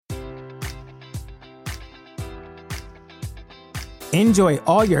Enjoy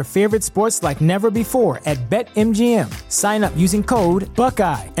all your favorite sports like never before at BetMGM. Sign up using code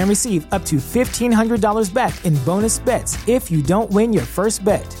Buckeye and receive up to $1,500 back in bonus bets if you don't win your first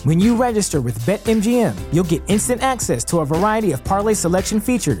bet. When you register with BetMGM, you'll get instant access to a variety of parlay selection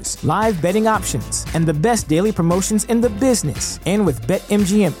features, live betting options, and the best daily promotions in the business. And with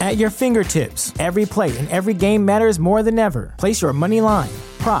BetMGM at your fingertips, every play and every game matters more than ever. Place your money line,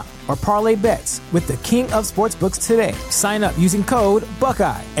 prop, or parlay bets with the king of sportsbooks today. Sign up using code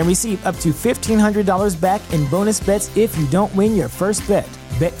Buckeye and receive up to $1,500 back in bonus bets if you don't win your first bet.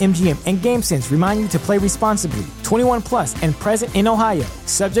 BetMGM and GameSense remind you to play responsibly. 21 plus and present in Ohio,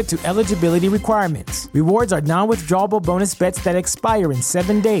 subject to eligibility requirements. Rewards are non-withdrawable bonus bets that expire in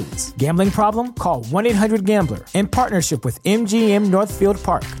 7 days. Gambling problem? Call 1-800-GAMBLER. In partnership with MGM Northfield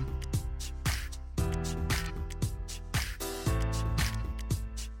Park.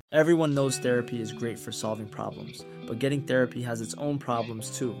 Everyone knows therapy is great for solving problems, but getting therapy has its own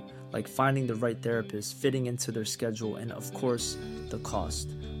problems too, like finding the right therapist, fitting into their schedule, and of course, the cost.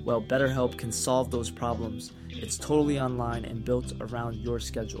 Well, BetterHelp can solve those problems. It's totally online and built around your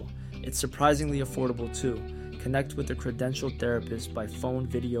schedule. It's surprisingly affordable too. Connect with a credentialed therapist by phone,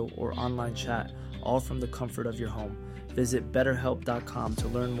 video, or online chat, all from the comfort of your home. Visit BetterHelp.com to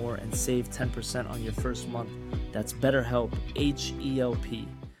learn more and save 10% on your first month. That's BetterHelp, H-E-L-P.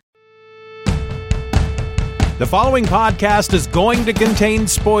 The following podcast is going to contain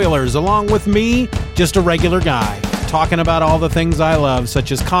spoilers, along with me, just a regular guy, talking about all the things I love,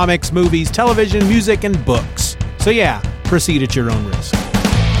 such as comics, movies, television, music, and books. So yeah, proceed at your own risk.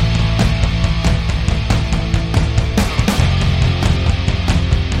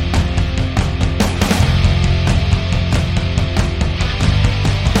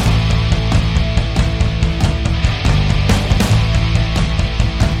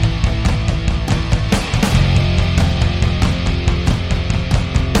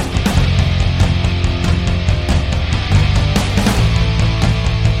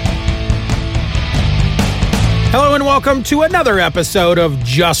 Hello and welcome to another episode of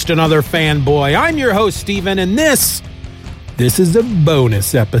Just Another Fanboy. I'm your host, Steven, and this is a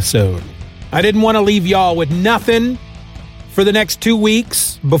bonus episode. I didn't want to leave y'all with nothing for the next 2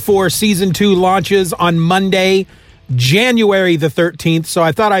 weeks before Season 2 launches on Monday, January the 13th, so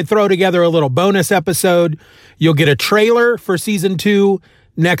I thought I'd throw together a little bonus episode. You'll get a trailer for Season 2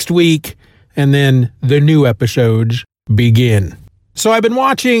 next week, and then the new episodes begin. So I've been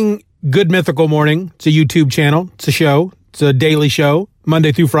watching Good Mythical Morning. It's a YouTube channel. It's a show. It's a daily show,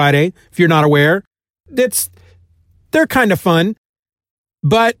 Monday through Friday. If you're not aware, they're kind of fun.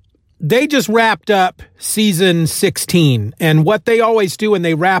 But they just wrapped up season 16. And what they always do when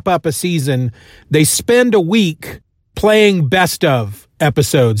they wrap up a season, they spend a week playing best of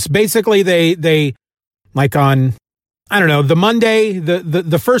episodes. Basically, they like on, I don't know, the Monday,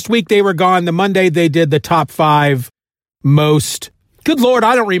 the first week they were gone, the Monday they did the top 5 most, good Lord,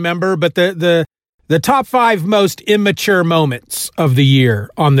 I don't remember, but the top 5 most immature moments of the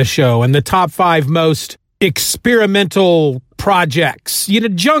year on the show, and the top 5 most experimental projects,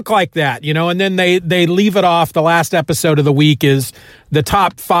 junk like that, and then they leave it off. The last episode of the week is the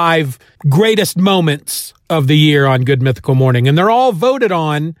top 5 greatest moments of the year on Good Mythical Morning, and they're all voted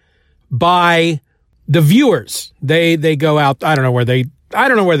on by the viewers. They go out. I don't know where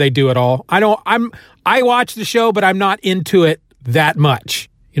they do it all. I watch the show, but I'm not into it that much.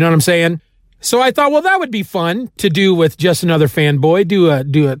 You know what I'm saying? So I thought, well, that would be fun to do with Just Another Fanboy,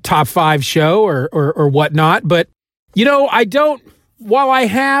 do a top 5 show or whatnot. But, while I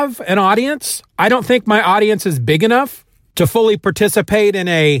have an audience, I don't think my audience is big enough to fully participate in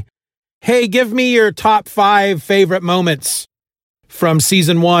a, hey, give me your top 5 favorite moments from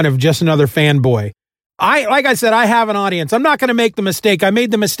season 1 of Just Another Fanboy. Like I said, I have an audience. I'm not going to make the mistake. I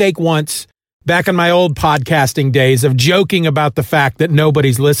made the mistake once back in my old podcasting days of joking about the fact that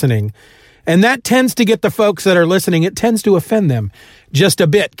nobody's listening. And that tends to get the folks that are listening, it tends to offend them just a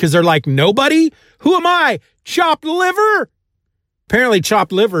bit because they're like, nobody? Who am I? Chopped liver? Apparently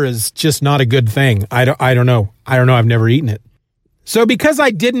chopped liver is just not a good thing. I don't know. I've never eaten it. So because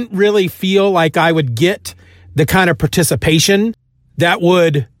I didn't really feel like I would get the kind of participation that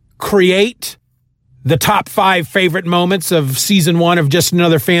would create the top 5 favorite moments of season 1 of Just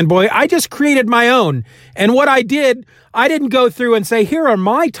Another Fanboy, I just created my own. And what I did, I didn't go through and say, here are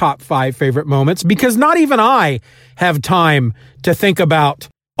my top 5 favorite moments, because not even I have time to think about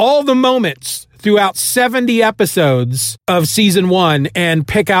all the moments throughout 70 episodes of season 1 and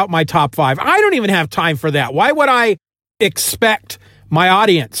pick out my top 5. I don't even have time for that. Why would I expect my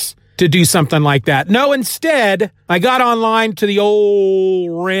audience to do something like that? No, instead, I got online to the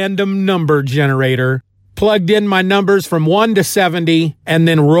old random number generator, plugged in my numbers from 1 to 70 and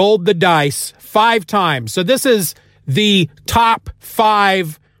then rolled the dice 5 times. So this is the top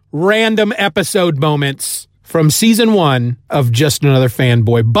 5 random episode moments from season 1 of Just Another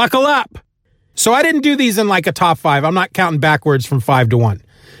Fanboy. Buckle up. So I didn't do these in like a top 5. I'm not counting backwards from 5 to 1.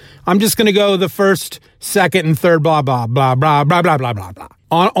 I'm just going to go the first, second, and third, blah, blah, blah, blah, blah, blah, blah, blah, blah.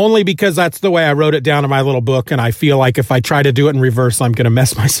 Only because that's the way I wrote it down in my little book, and I feel like if I try to do it in reverse, I'm going to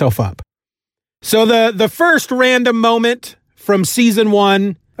mess myself up. So the first random moment from season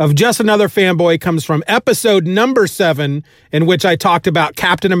 1 of Just Another Fanboy comes from episode number 7, in which I talked about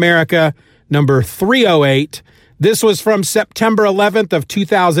Captain America number 308. This was from September 11th of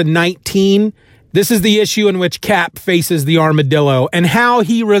 2019. This is the issue in which Cap faces the armadillo and how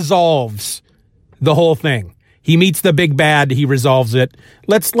he resolves the whole thing. He meets the big bad. He resolves it.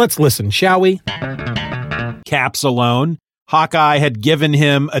 Let's listen, shall we? Cap's alone. Hawkeye had given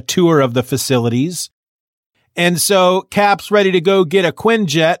him a tour of the facilities. And so Cap's ready to go get a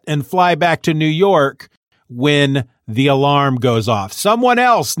Quinjet and fly back to New York when the alarm goes off. Someone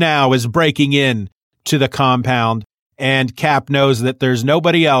else now is breaking in to the compound. And Cap knows that there's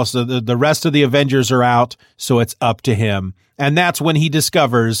nobody else. The rest of the Avengers are out, so it's up to him. And that's when he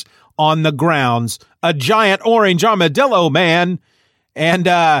discovers on the grounds a giant orange armadillo man. And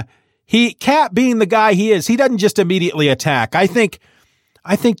Cap, being the guy he is, he doesn't just immediately attack. I think,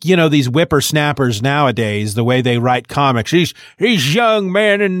 these whippersnappers nowadays, the way they write comics, these young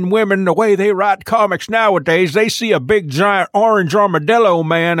men and women, the way they write comics nowadays, they see a big giant orange armadillo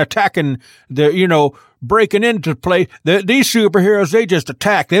man attacking breaking into play. These superheroes, they just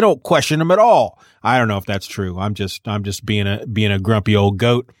attack. They don't question them at all. I don't know if that's true. I'm just being a grumpy old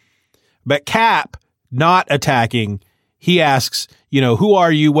goat. But Cap not attacking, he asks, who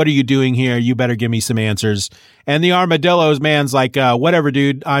are you? What are you doing here? You better give me some answers. And the armadillo's man's like, whatever,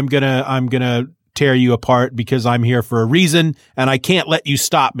 dude, I'm gonna tear you apart because I'm here for a reason and I can't let you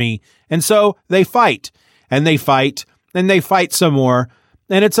stop me. And so they fight and they fight and they fight some more.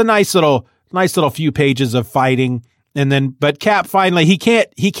 And it's a nice little few pages of fighting. And then, but Cap finally, he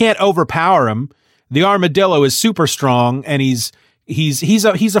can't overpower him. The armadillo is super strong and he's a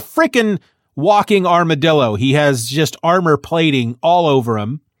freaking walking armadillo. He has just armor plating all over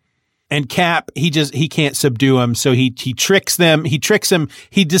him. And Cap, he can't subdue him. So he tricks him.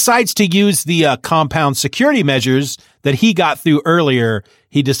 He decides to use the compound security measures that he got through earlier.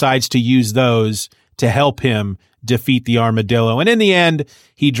 He decides to use those to help him defeat the armadillo. And in the end,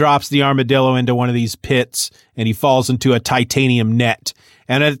 he drops the armadillo into one of these pits and he falls into a titanium net.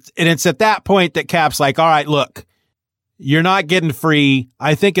 And it's at that point that Cap's like, all right, look, you're not getting free.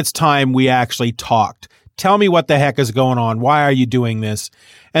 I think it's time we actually talked. Tell me what the heck is going on. Why are you doing this?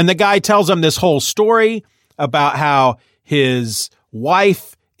 And the guy tells him this whole story about how his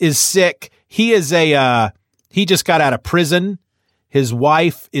wife is sick. He just got out of prison. His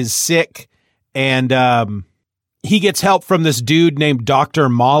wife is sick and, he gets help from this dude named Dr.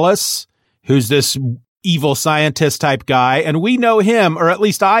 Malus, who's this evil scientist type guy. And we know him, or at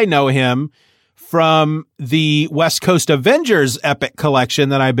least I know him, from the West Coast Avengers epic collection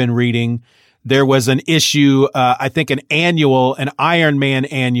that I've been reading. There was an issue, I think an Iron Man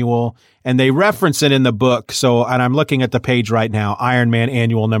annual, and they reference it in the book. And I'm looking at the page right now, Iron Man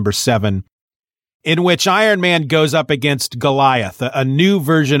annual number 7. In which Iron Man goes up against Goliath, a new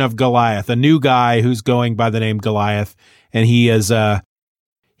version of Goliath, a new guy who's going by the name Goliath. And he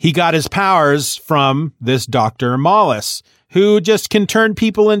got his powers from this Dr. Malus, who just can turn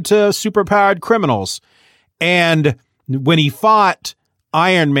people into superpowered criminals. And when he fought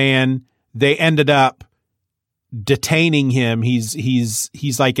Iron Man, they ended up detaining him.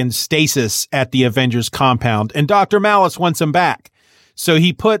 He's like in stasis at the Avengers compound, and Dr. Malus wants him back. So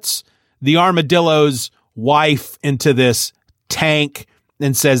he puts the armadillo's wife into this tank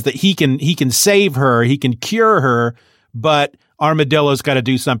and says that he can save her, he can cure her, but Armadillo's got to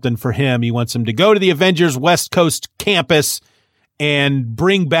do something for him. He wants him to go to the Avengers West Coast campus and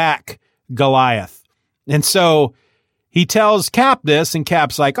bring back Goliath. And so he tells Cap this, and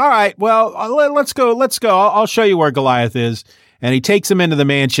Cap's like, all right, well, let's go. I'll show you where Goliath is. And he takes him into the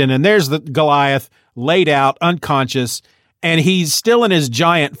mansion, and there's the Goliath laid out, unconscious, and he's still in his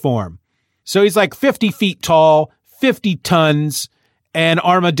giant form. So he's like 50 feet tall, 50 tons, and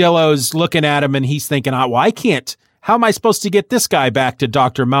Armadillo's looking at him and he's thinking, how am I supposed to get this guy back to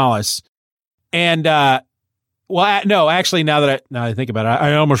Dr. Malus? And, no, actually, now that I think about it,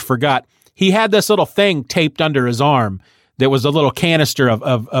 I almost forgot. He had this little thing taped under his arm that was a little canister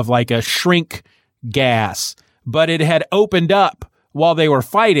of like a shrink gas, but it had opened up while they were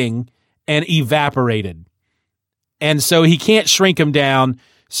fighting and evaporated. And so he can't shrink him down.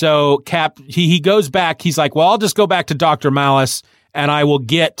 So Cap, he goes back. He's like, well, I'll just go back to Dr. Malice and I will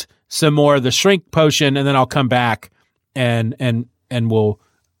get some more of the shrink potion, and then I'll come back and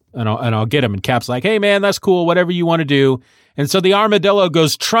I'll get him. And Cap's like, hey man, that's cool. Whatever you want to do. And so the armadillo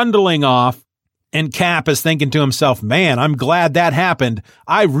goes trundling off, and Cap is thinking to himself, man, I'm glad that happened.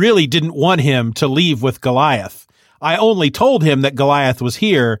 I really didn't want him to leave with Goliath. I only told him that Goliath was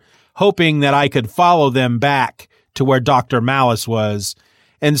here, hoping that I could follow them back to where Dr. Malice was.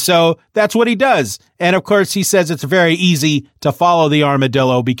 And so that's what he does. And of course, he says it's very easy to follow the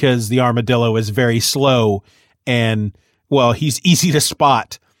armadillo because the armadillo is very slow and, well, he's easy to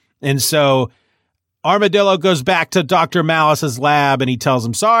spot. And so Armadillo goes back to Dr. Malice's lab and he tells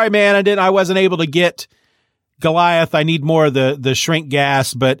him, sorry, man, I wasn't able to get Goliath. I need more of the shrink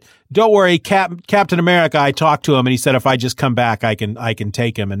gas, but don't worry. Captain America, I talked to him and he said, if I just come back, I can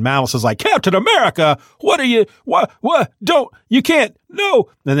take him. And Malice is like, Captain America, you can't, no.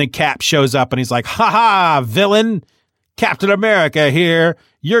 And then Cap shows up and he's like, ha, villain, Captain America here.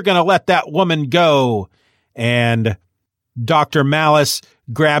 You're going to let that woman go. And Dr. Malice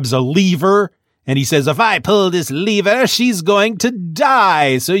grabs a lever and he says, if I pull this lever, she's going to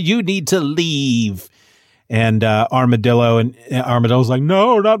die. So you need to leave. And Armadillo's like,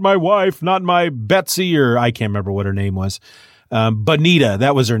 no, not my wife, not my Betsy, or I can't remember what her name was. Bonita,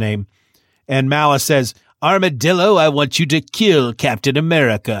 that was her name. And Malice says, Armadillo, I want you to kill Captain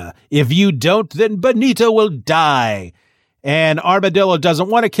America. If you don't, then Bonita will die. And Armadillo doesn't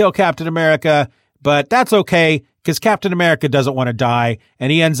want to kill Captain America, but that's okay because Captain America doesn't want to die. And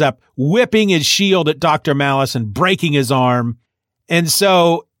he ends up whipping his shield at Dr. Malice and breaking his arm. And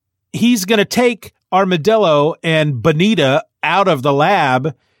so he's going to take Armadillo and Bonita out of the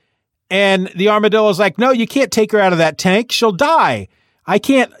lab. And the Armadillo's like, no, you can't take her out of that tank. She'll die. I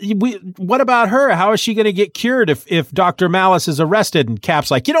can't. What about her? How is she going to get cured if Dr. Malice is arrested? And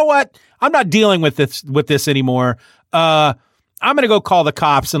Cap's like, you know what? I'm not dealing with this anymore. I'm going to go call the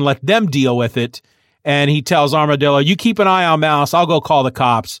cops and let them deal with it. And he tells Armadillo, you keep an eye on Malice. I'll go call the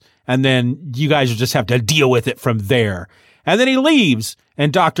cops. And then you guys will just have to deal with it from there. And then he leaves.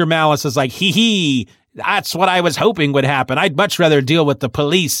 And Dr. Malice is like, hee, that's what I was hoping would happen. I'd much rather deal with the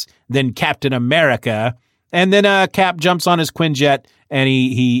police than Captain America. And then Cap jumps on his Quinjet and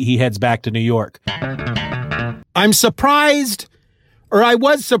he heads back to New York. I'm surprised, or I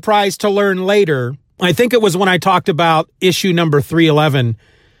was surprised to learn later, I think it was when I talked about issue number 311,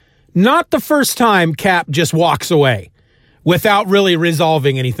 not the first time Cap just walks away without really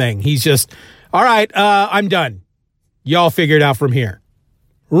resolving anything. He's just, all right, I'm done. Y'all figure it out from here.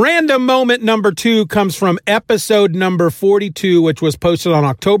 Random moment number 2 comes from episode number 42, which was posted on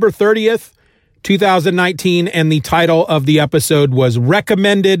October 30th, 2019. And the title of the episode was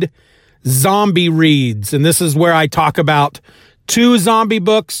Recommended Zombie Reads. And this is where I talk about 2 zombie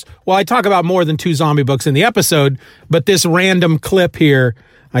books. Well, I talk about more than 2 zombie books in the episode, but this random clip here,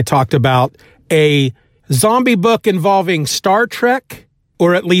 I talked about a zombie book involving Star Trek,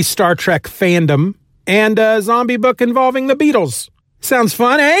 or at least Star Trek fandom, and a zombie book involving the Beatles. Sounds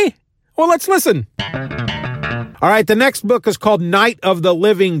fun, eh? Well, let's listen. All right, the next book is called Night of the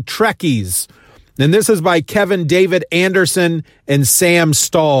Living Trekkies. And this is by Kevin David Anderson and Sam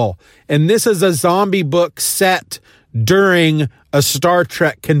Stahl. And this is a zombie book set during a Star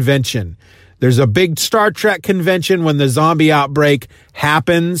Trek convention. There's a big Star Trek convention when the zombie outbreak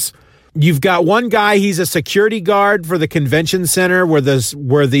happens. You've got one guy, he's a security guard for the convention center where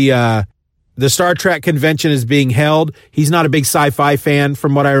the Star Trek convention is being held. He's not a big sci-fi fan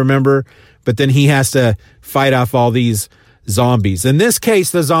from what I remember, but then he has to fight off all these zombies. In this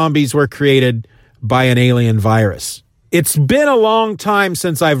case, the zombies were created by an alien virus. It's been a long time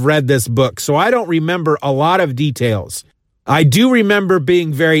since I've read this book, so I don't remember a lot of details. I do remember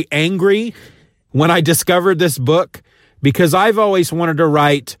being very angry when I discovered this book because I've always wanted to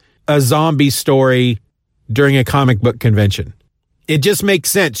write a zombie story during a comic book convention. It just makes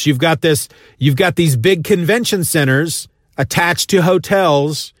sense. You've got these big convention centers attached to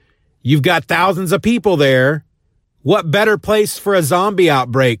hotels. You've got thousands of people there. What better place for a zombie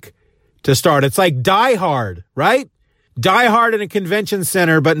outbreak to start? It's like Die Hard, right? Die Hard in a convention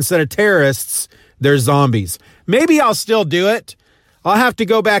center, but instead of terrorists, there's zombies. Maybe I'll still do it. I'll have to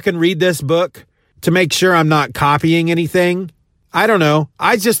go back and read this book to make sure I'm not copying anything. I don't know.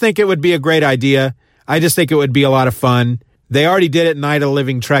 I just think it would be a great idea. I just think it would be a lot of fun. They already did it in Night of the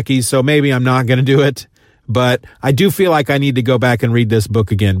Living Trekkies, so maybe I'm not going to do it. But I do feel like I need to go back and read this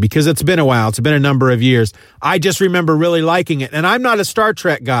book again because it's been a while. It's been a number of years. I just remember really liking it. And I'm not a Star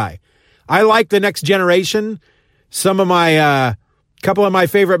Trek guy. I like The Next Generation. Some of my, couple of my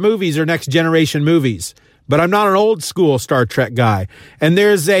favorite movies are Next Generation movies. but I'm not an old school Star Trek guy. And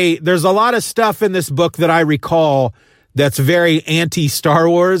there's a lot of stuff in this book that I recall that's very anti-Star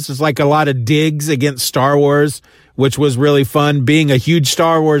Wars. There's like a lot of digs against Star Wars, which was really fun. Being a huge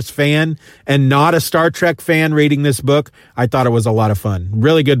Star Wars fan and not a Star Trek fan reading this book, I thought it was a lot of fun.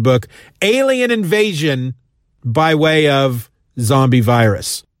 Really good book. Alien Invasion by way of zombie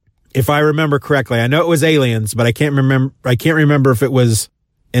virus. If I remember correctly, I know it was aliens, but I can't remember if it was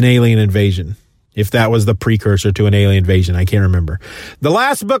an alien invasion. If that was the precursor to an alien invasion, I can't remember. The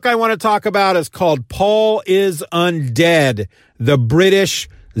last book I want to talk about is called Paul is Undead, the British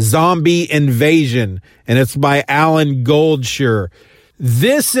Zombie Invasion, and it's by Alan Goldshire.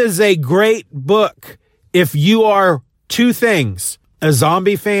 This is a great book if you are two things, a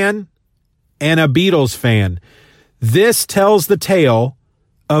zombie fan and a Beatles fan. This tells the tale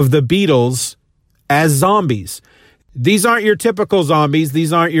of the Beatles as zombies. These aren't your typical zombies.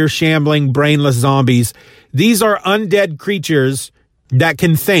 These aren't your shambling, brainless zombies. These are undead creatures that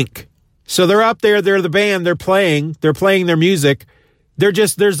can think. So they're up there, they're the band, they're playing their music.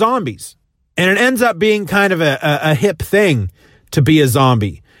 They're zombies. And it ends up being kind of a hip thing to be a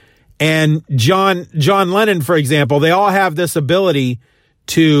zombie. And John Lennon, for example, they all have this ability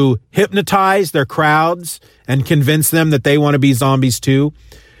to hypnotize their crowds and convince them that they want to be zombies too.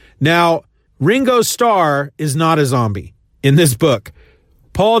 Now, Ringo Starr is not a zombie in this book.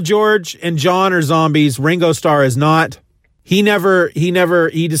 Paul, George, and John are zombies. Ringo Starr is not. He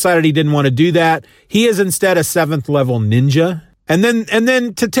decided he didn't want to do that. He is instead a 7th level ninja. And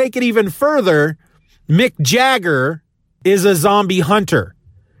then to take it even further, Mick Jagger is a zombie hunter.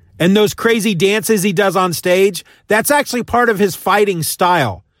 And those crazy dances he does on stage, that's actually part of his fighting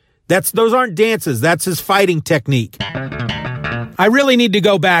style. Those aren't dances. That's his fighting technique. I really need to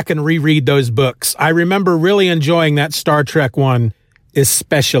go back and reread those books. I remember really enjoying that Star Trek one,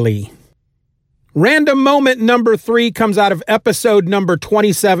 especially. Random moment number 3 comes out of episode number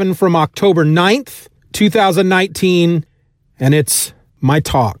 27 from October 9th, 2019, and it's my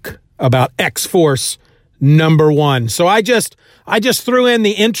talk about X-Force number 1. So I just threw in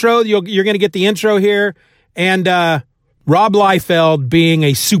the intro. You're going to get the intro here, and Rob Liefeld being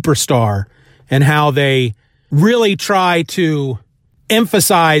a superstar and how they really try to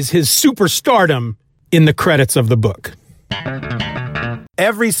emphasize his superstardom in the credits of the book.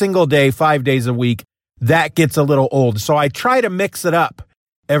 Every single day, 5 days a week, that gets a little old. So I try to mix it up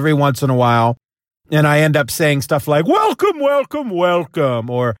every once in a while. And I end up saying stuff like, welcome, welcome, welcome,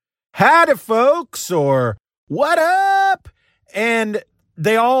 or howdy folks, or what up? And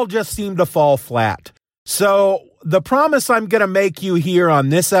they all just seem to fall flat. So the promise I'm going to make you here on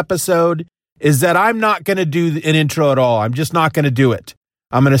this episode is that I'm not going to do an intro at all. I'm just not going to do it.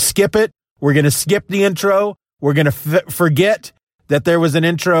 I'm going to skip it. We're going to skip the intro. We're going to forget that there was an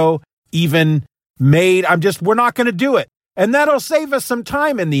intro even made. We're not going to do it. And that'll save us some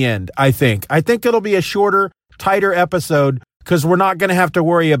time in the end, I think. I think it'll be a shorter, tighter episode because we're not going to have to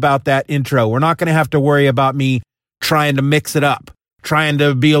worry about that intro. We're not going to have to worry about me trying to mix it up, trying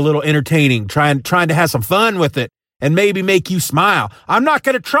to be a little entertaining, trying to have some fun with it, and maybe make you smile. I'm not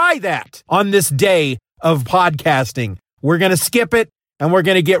going to try that on this day of podcasting. We're going to skip it, and we're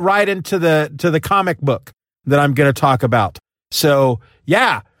going to get right into the comic book that I'm going to talk about. So,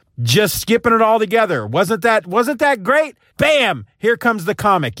 yeah, just skipping it all together. Wasn't that great? Bam! Here comes the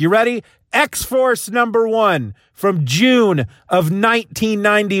comic. You ready? X-Force number 1 from June of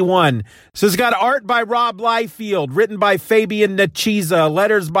 1991. So it's got art by Rob Liefeld, written by Fabian Nicieza,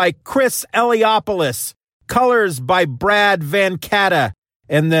 letters by Chris Eliopoulos, colors by Brad Van Catta,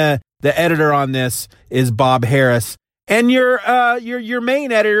 and the editor on this is Bob Harris. And your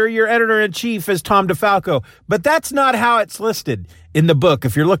main editor, your editor-in-chief is Tom DeFalco. But that's not how it's listed in the book.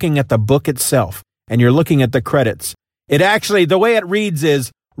 If you're looking at the book itself and you're looking at the credits, it actually, the way it reads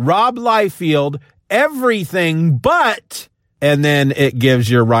is Rob Liefeld, everything but, and then it gives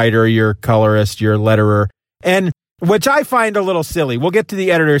your writer, your colorist, your letterer, and which I find a little silly. We'll get to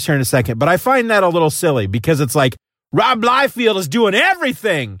the editors here in a second, but I find that a little silly because it's like Rob Liefeld is doing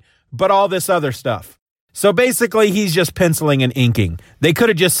everything but all this other stuff. So basically, he's just penciling and inking. They could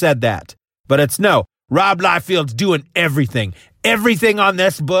have just said that, but it's no. Rob Liefeld's doing everything. Everything on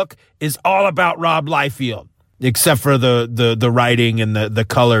this book is all about Rob Liefeld, except for the writing and the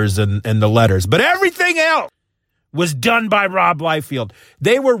colors and the letters. But everything else was done by Rob Liefeld.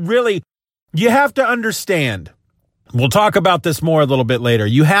 They were really, you have to understand, we'll talk about this more a little bit later.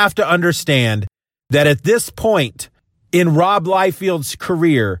 You have to understand that at this point in Rob Liefeld's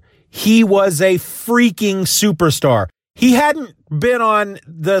career, he was a freaking superstar. He hadn't been on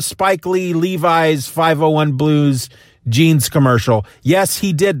the Spike Lee, Levi's 501 Blues jeans commercial. Yes,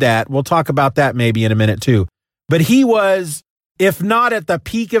 he did that. We'll talk about that maybe in a minute too. But he was, if not at the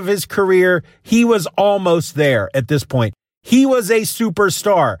peak of his career, he was almost there at this point. He was a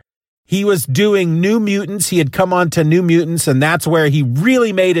superstar. He was doing New Mutants. He had come on to New Mutants, and that's where he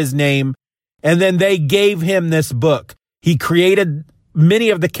really made his name. And then they gave him this book. He created many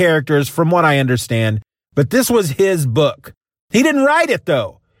of the characters, from what I understand, but this was his book. He didn't write it,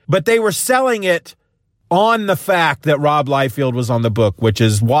 though, but they were selling it on the fact that Rob Liefeld was on the book, which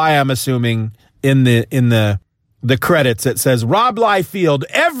is why I'm assuming in the credits it says Rob Liefeld,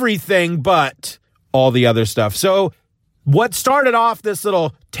 everything but all the other stuff. So what started off this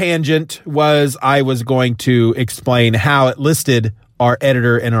little tangent was I was going to explain how it listed our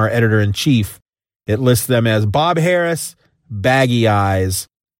editor and our editor-in-chief. It lists them as Bob Harris, Baggy Eyes,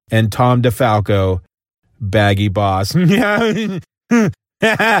 and Tom DeFalco, Baggy Boss.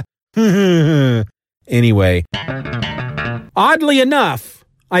 Anyway, oddly enough,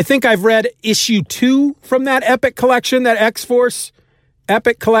 I think I've read issue 2 from that Epic collection, that X-Force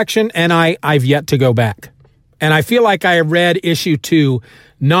Epic collection, and I've yet to go back. And I feel like I read issue 2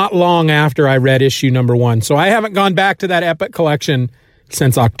 not long after I read issue number 1. So I haven't gone back to that Epic collection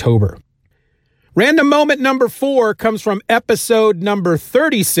since October. Random moment number 4 comes from episode number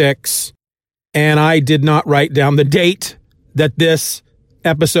 36. And I did not write down the date that this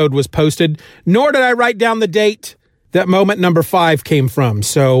episode was posted, nor did I write down the date that moment number 5 came from.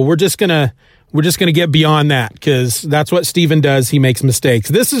 So we're just gonna get beyond that, because that's what Steven does. He makes mistakes.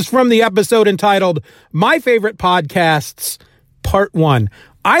 This is from the episode entitled My Favorite Podcasts, Part 1.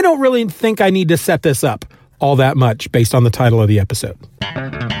 I don't really think I need to set this up all that much based on the title of the episode.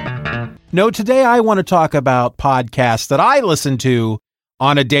 No, today I want to talk about podcasts that I listen to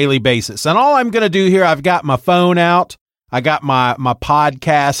on a daily basis. And all I'm going to do here, I've got my phone out. I got my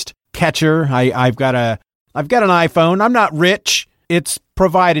podcast catcher. I've got an iPhone. I'm not rich. It's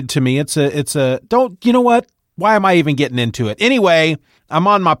provided to me. You know what? Why am I even getting into it? Anyway, I'm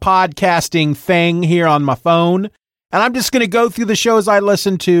on my podcasting thing here on my phone, and I'm just going to go through the shows I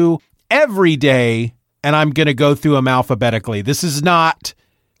listen to every day, and I'm going to go through them alphabetically. This is not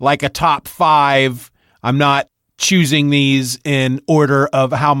like a top 5. I'm not choosing these in order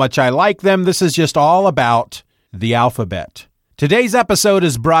of how much I like them. This is just all about the alphabet. Today's episode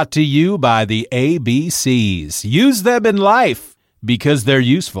is brought to you by the ABCs. Use them in life because they're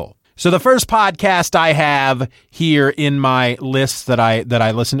useful. So the first podcast I have here in my list that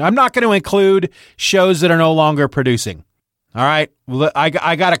I listen to, I'm not going to include shows that are no longer producing. All right.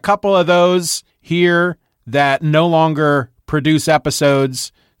 I got a couple of those here that no longer produce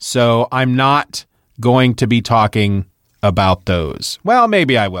episodes, so I'm not going to be talking about those. Well,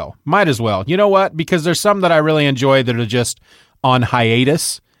 maybe I will. Might as well. You know what? Because there's some that I really enjoy that are just on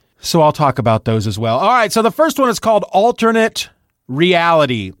hiatus. So I'll talk about those as well. All right. So the first one is called Alternate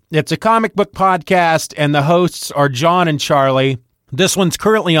Reality. It's a comic book podcast, and the hosts are John and Charlie. This one's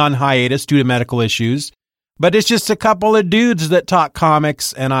currently on hiatus due to medical issues, but it's just a couple of dudes that talk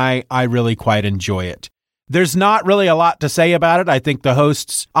comics, and I really quite enjoy it. There's not really a lot to say about it. I think the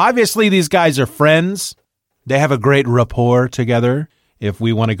hosts, obviously these guys are friends. They have a great rapport together, if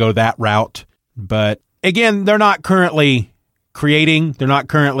we want to go that route. But again, they're not currently creating. They're not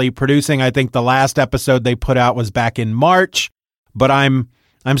currently producing. I think the last episode they put out was back in March, but I'm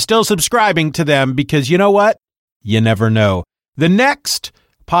still subscribing to them because you know what? You never know. The next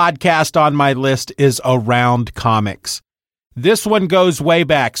podcast on my list is Around Comics. This one goes way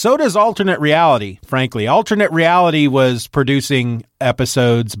back. So does Alternate Reality, frankly. Alternate Reality was producing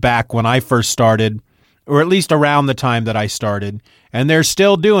episodes back when I first started, or at least around the time that I started. And they're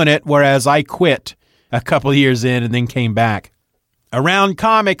still doing it, whereas I quit a couple years in and then came back. Around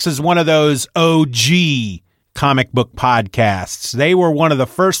Comics is one of those OG comic book podcasts. They were one of the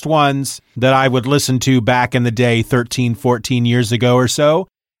first ones that I would listen to back in the day, 13, 14 years ago or so.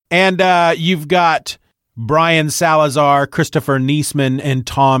 And you've got Brian Salazar, Christopher Niesman, and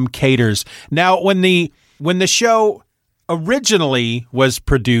Tom Caters. Now, when the show originally was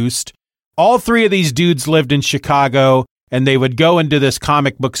produced, all three of these dudes lived in Chicago, and they would go into this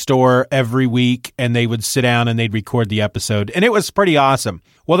comic book store every week, and they would sit down and they'd record the episode. And it was pretty awesome.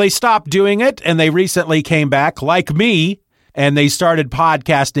 Well, they stopped doing it, and they recently came back, like me, and they started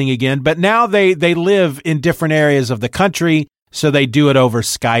podcasting again. But now they live in different areas of the country, so they do it over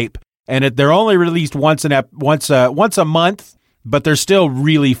Skype. And they're only released once a month, but they're still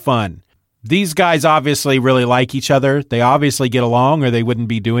really fun. These guys obviously really like each other. They obviously get along, or they wouldn't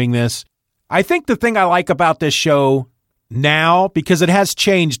be doing this. I think the thing I like about this show now, because it has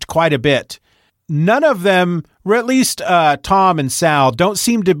changed quite a bit, none of them, or at least Tom and Sal, don't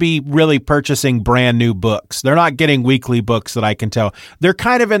seem to be really purchasing brand new books. They're not getting weekly books that I can tell. They're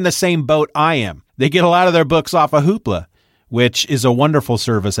kind of in the same boat I am. They get a lot of their books off of Hoopla, which is a wonderful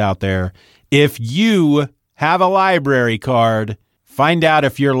service out there. If you have a library card, find out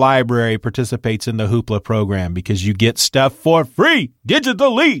if your library participates in the Hoopla program, because you get stuff for free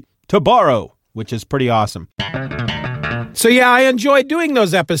digitally to borrow, which is pretty awesome. So yeah, I enjoyed doing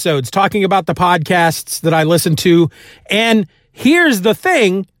those episodes, talking about the podcasts that I listen to. And here's the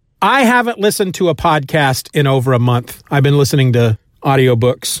thing. I haven't listened to a podcast in over a month. I've been listening to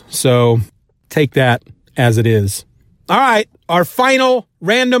audiobooks. So take that as it is. All right. Our final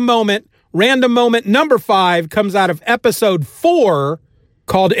random moment. Random moment number 5 comes out of episode 4,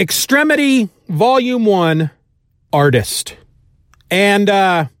 called Extremity Volume 1, Artist.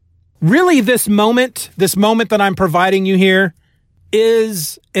 And, really, this moment that I'm providing you here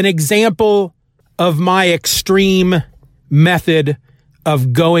is an example of my extreme method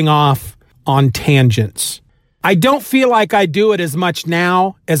of going off on tangents. I don't feel like I do it as much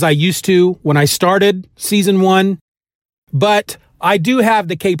now as I used to when I started season 1, but I do have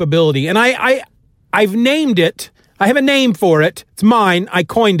the capability, and I've named it. I have a name for it. It's mine. I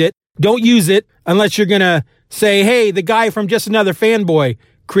coined it. Don't use it unless you're going to say, hey, the guy from Just Another Fanboy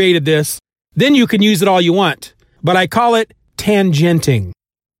created this. Then you can use it all you want. But I call it tangenting.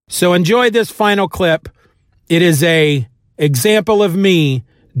 So enjoy this final clip. It is a example of me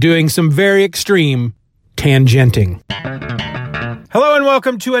doing some very extreme tangenting. Hello and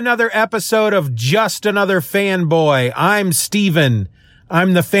welcome to another episode of Just Another Fanboy. I'm Steven.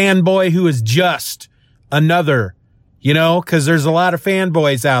 I'm the fanboy who is just another, because there's a lot of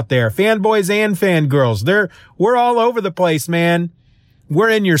fanboys out there. Fanboys and fangirls. We're all over the place, man. We're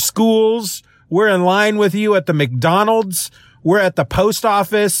in your schools. We're in line with you at the McDonald's. We're at the post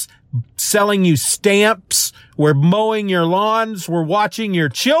office selling you stamps. We're mowing your lawns. We're watching your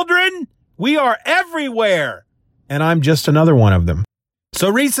children. We are everywhere. And I'm just another one of them. So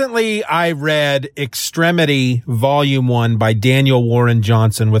recently I read Extremity Volume 1 by Daniel Warren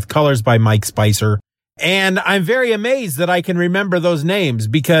Johnson with colors by Mike Spicer. And I'm very amazed that I can remember those names,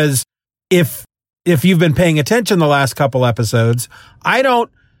 because if you've been paying attention the last couple episodes,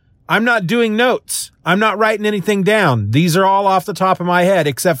 I'm not doing notes. I'm not writing anything down. These are all off the top of my head,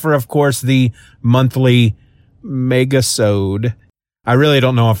 except for, of course, the monthly Megasode. I really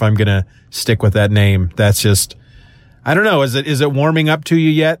don't know if I'm going to stick with that name. That's just, I don't know. Is it warming up to you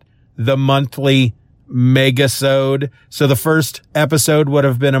yet? The monthly Megasode. So the first episode would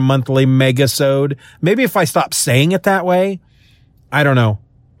have been a monthly Megasode. Maybe if I stop saying it that way. I don't know.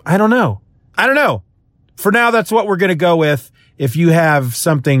 For now, that's what we're going to go with. If you have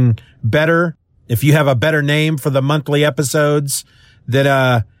something better, if you have a better name for the monthly episodes,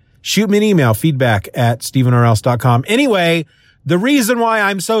 then shoot me an email, feedback@stevenorelse.com. Anyway, the reason why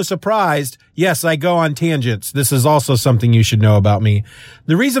I'm so surprised, yes, I go on tangents. This is also something you should know about me.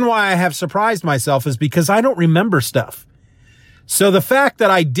 The reason why I have surprised myself is because I don't remember stuff. So the fact that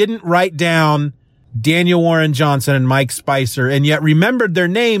I didn't write down Daniel Warren Johnson and Mike Spicer, and yet remembered their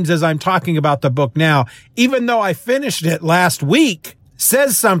names as I'm talking about the book now, even though I finished it last week,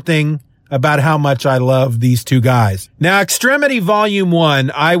 says something about how much I love these two guys. Now, Extremity Volume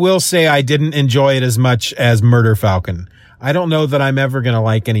 1, I will say I didn't enjoy it as much as Murder Falcon. I don't know that I'm ever going to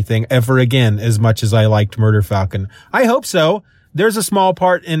like anything ever again as much as I liked Murder Falcon. I hope so. There's a small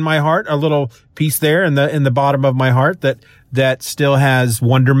part in my heart, a little piece there in the bottom of my heart that still has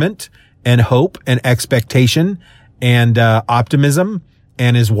wonderment and hope and expectation and optimism,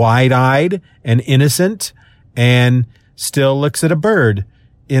 and is wide-eyed and innocent and still looks at a bird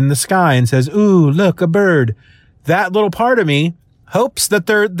in the sky and says, "Ooh, look, a bird." That little part of me hopes that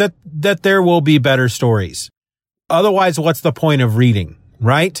there will be better stories. Otherwise, what's the point of reading,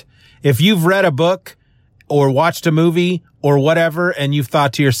 right? If you've read a book or watched a movie or whatever, and you've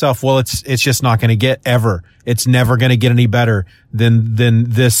thought to yourself, well, it's just not going to get ever. It's never going to get any better than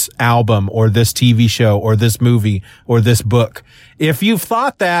this album or this TV show or this movie or this book. If you've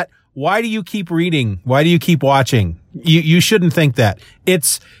thought that, why do you keep reading? Why do you keep watching? You shouldn't think that.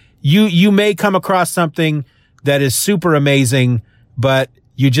 You may come across something that is super amazing, but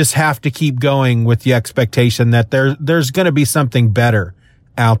you just have to keep going with the expectation that there's going to be something better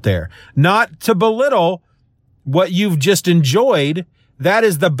out there. Not to belittle what you've just enjoyed. That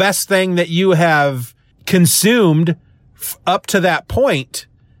is the best thing that you have consumed up to that point.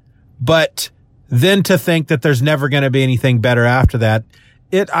 But then to think that there's never going to be anything better after that,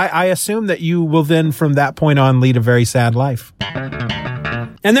 I assume that you will then from that point on lead a very sad life.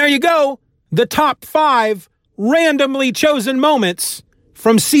 And there you go. The top 5 randomly chosen moments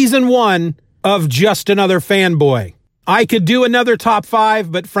from season 1 of Just Another Fanboy. I could do another top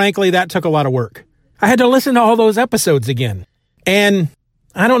 5, but frankly, that took a lot of work. I had to listen to all those episodes again. And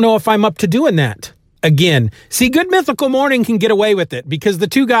I don't know if I'm up to doing that again. See, Good Mythical Morning can get away with it because the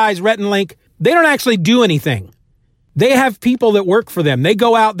two guys, Rhett and Link, they don't actually do anything. They have people that work for them. They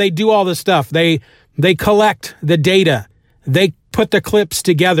go out, they do all this stuff. They collect the data. They put the clips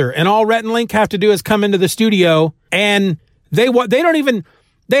together. And all Rhett and Link have to do is come into the studio and they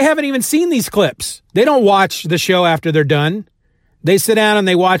haven't even seen these clips. They don't watch the show after they're done. They sit down and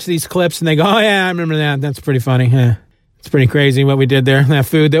they watch these clips and they go, oh yeah, I remember that. That's pretty funny. Yeah. It's pretty crazy what we did there. That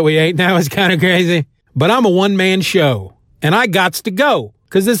food that we ate, that was kind of crazy. But I'm a one-man show and I gots to go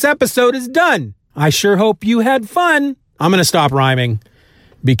because this episode is done. I sure hope you had fun. I'm going to stop rhyming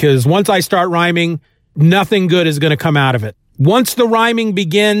because once I start rhyming, nothing good is going to come out of it. Once the rhyming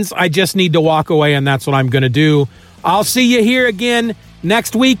begins, I just need to walk away, and that's what I'm going to do. I'll see you here again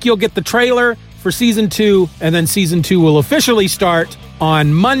next week. You'll get the trailer for Season 2, and then Season 2 will officially start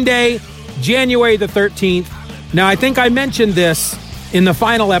on Monday, January the 13th. Now, I think I mentioned this in the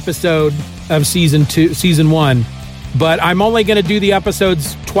final episode of Season 1, but I'm only going to do the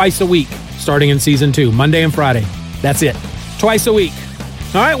episodes twice a week, starting in Season 2, Monday and Friday. That's it. Twice a week.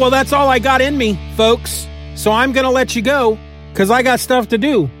 All right, well, that's all I got in me, folks. So I'm going to let you go because I got stuff to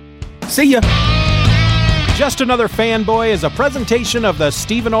do. See ya. Just Another Fanboy is a presentation of the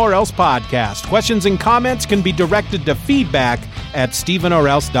Stephen or Else podcast. Questions and comments can be directed to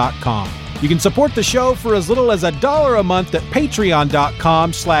feedback@stephenorelse.com. You can support the show for as little as $1 a month at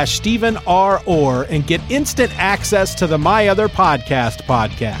patreon.com/StephenRor and get instant access to the My Other podcast,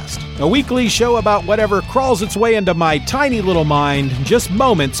 a weekly show about whatever crawls its way into my tiny little mind just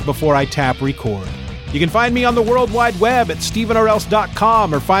moments before I tap record. You can find me on the World Wide Web at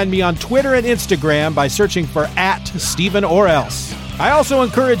StephenOrElse.com or find me on Twitter and Instagram by searching for @StephenOrElse. I also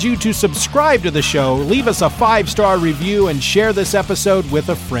encourage you to subscribe to the show, leave us a 5-star review, and share this episode with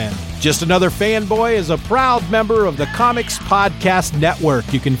a friend. Just Another Fanboy is a proud member of the Comics Podcast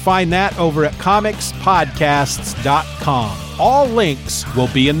Network. You can find that over at comicspodcasts.com. All links will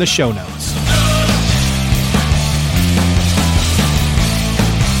be in the show notes.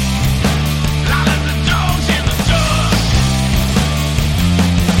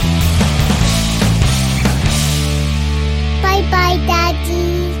 Bye-bye,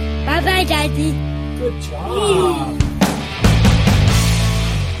 Daddy. Bye-bye, Daddy. Good job.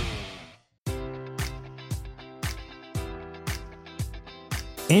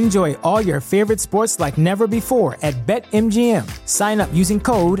 Enjoy all your favorite sports like never before at BetMGM. Sign up using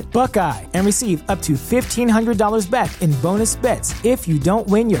code Buckeye and receive up to $1,500 back in bonus bets if you don't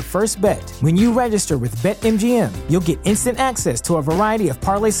win your first bet. When you register with BetMGM, you'll get instant access to a variety of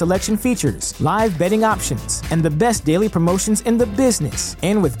parlay selection features, live betting options, and the best daily promotions in the business.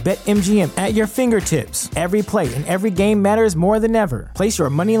 And with BetMGM at your fingertips, every play and every game matters more than ever. Place your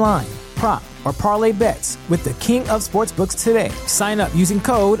money line, prop, or parlay bets with the king of sportsbooks today. Sign up using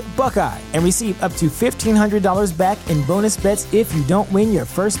code Buckeye and receive up to $1,500 back in bonus bets if you don't win your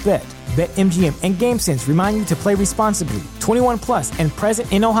first bet. BetMGM and GameSense remind you to play responsibly. 21 plus and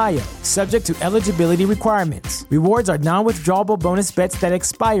present in Ohio, subject to eligibility requirements. Rewards are non-withdrawable bonus bets that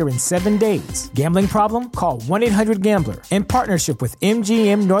expire in 7 days. Gambling problem? Call 1-800-GAMBLER. In partnership with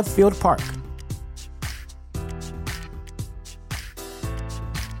MGM Northfield Park.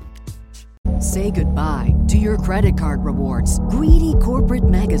 Say goodbye to your credit card rewards. Greedy corporate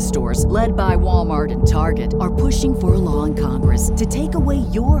mega stores, led by Walmart and Target, are pushing for a law in Congress to take away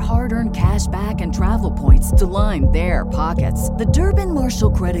your hard-earned cash back and travel points to line their pockets. The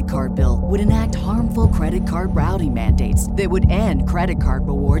Durbin-Marshall credit card bill would enact harmful credit card routing mandates that would end credit card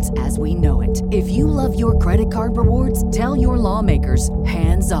rewards as we know it. If you love your credit card rewards, tell your lawmakers,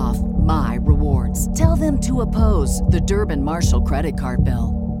 hands off my rewards. Tell them to oppose the Durbin-Marshall credit card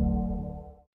bill.